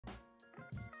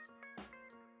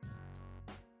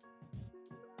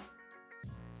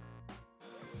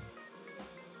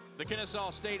The Kennesaw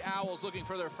State Owls looking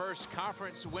for their first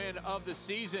conference win of the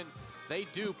season. They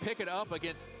do pick it up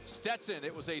against Stetson.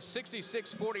 It was a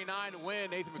 66-49 win.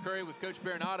 Nathan McCurry with Coach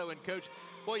Baronato. And Coach,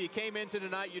 boy, you came into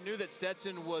tonight, you knew that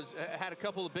Stetson had a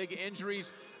couple of big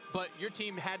injuries, but your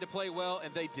team had to play well,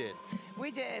 and they did. We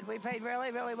did. We played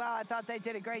really, really well. I thought they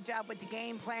did a great job with the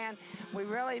game plan. We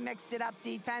really mixed it up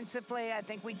defensively. I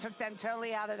think we took them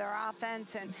totally out of their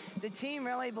offense, and the team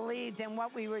really believed in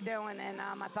what we were doing, and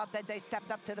I thought that they stepped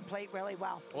up to the plate really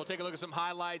well. We'll take a look at some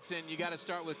highlights, and you got to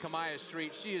start with Kamaya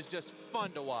Street. She is just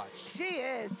fun to watch. She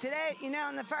is. Today, you know,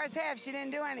 in the first half, she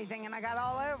didn't do anything, and I got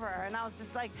all over her, and I was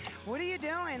just like, what are you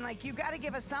doing? Like, you got to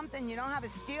give us something. You don't have a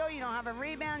steal, you don't have a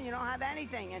rebound, you don't have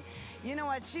anything, and you know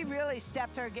what? She really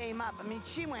stepped her game up. I mean,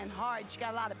 she went hard. She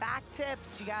got a lot of back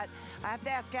tips. I have to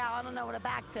ask Al, I don't know what a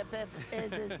back tip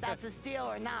is that's a steal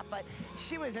or not, but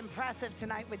she was impressive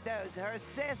tonight with those. Her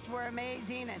assists were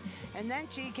amazing, and then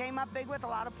she came up big with a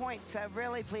lot of points, so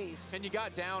really pleased. And you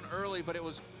got down early, but it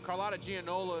was Carlotta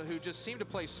Gianola who just seemed to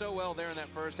play so well there in that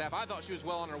first half. I thought she was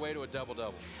well on her way to a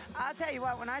double-double. I'll tell you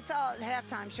what, when I saw at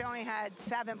halftime she only had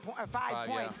 5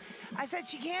 points, yeah. I said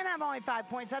she can't have only 5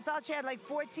 points. I thought she had like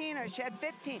 14 or she had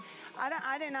 15.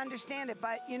 I didn't understand it,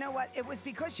 but you know what? It was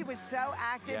because she was so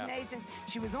active, yeah. Nathan.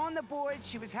 She was on the board,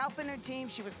 she was helping her team,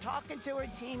 she was talking to her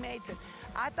teammates, and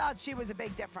I thought she was a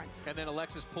big difference. And then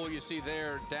Alexis Poole, you see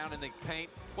there down in the paint.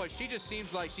 Boy, she just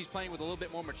seems like she's playing with a little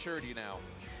bit more maturity now.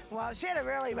 Well, she had a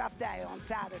really rough day on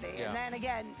Saturday. Yeah. And then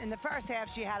again, in the first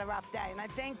half, she had a rough day. And I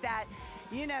think that,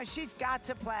 you know, she's got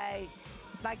to play,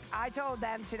 like I told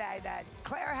them today, that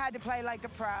Claire had to play like a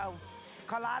pro,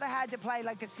 Carlotta had to play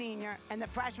like a senior, and the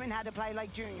freshmen had to play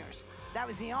like juniors. That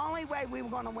was the only way we were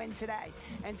going to win today.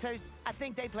 And so I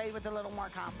think they played with a little more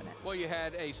confidence. Well, you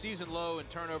had a season low in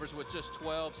turnovers with just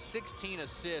 12, 16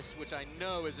 assists, which I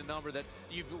know is a number that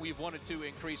we've wanted to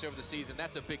increase over the season.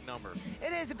 That's a big number.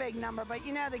 It is a big number, but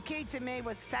you know, the key to me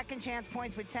was second chance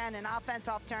points with 10 and offense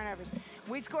off turnovers.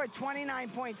 We scored 29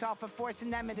 points off of forcing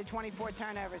them into 24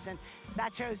 turnovers, and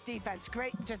that shows defense.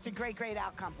 Great, just a great, great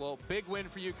outcome. Well, big win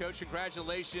for you, Coach.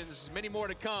 Congratulations. Many more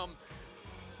to come.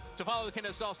 To follow the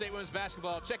Kennesaw State women's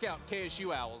basketball, check out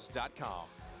KSUOwls.com.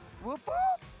 Whoop,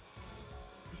 whoop.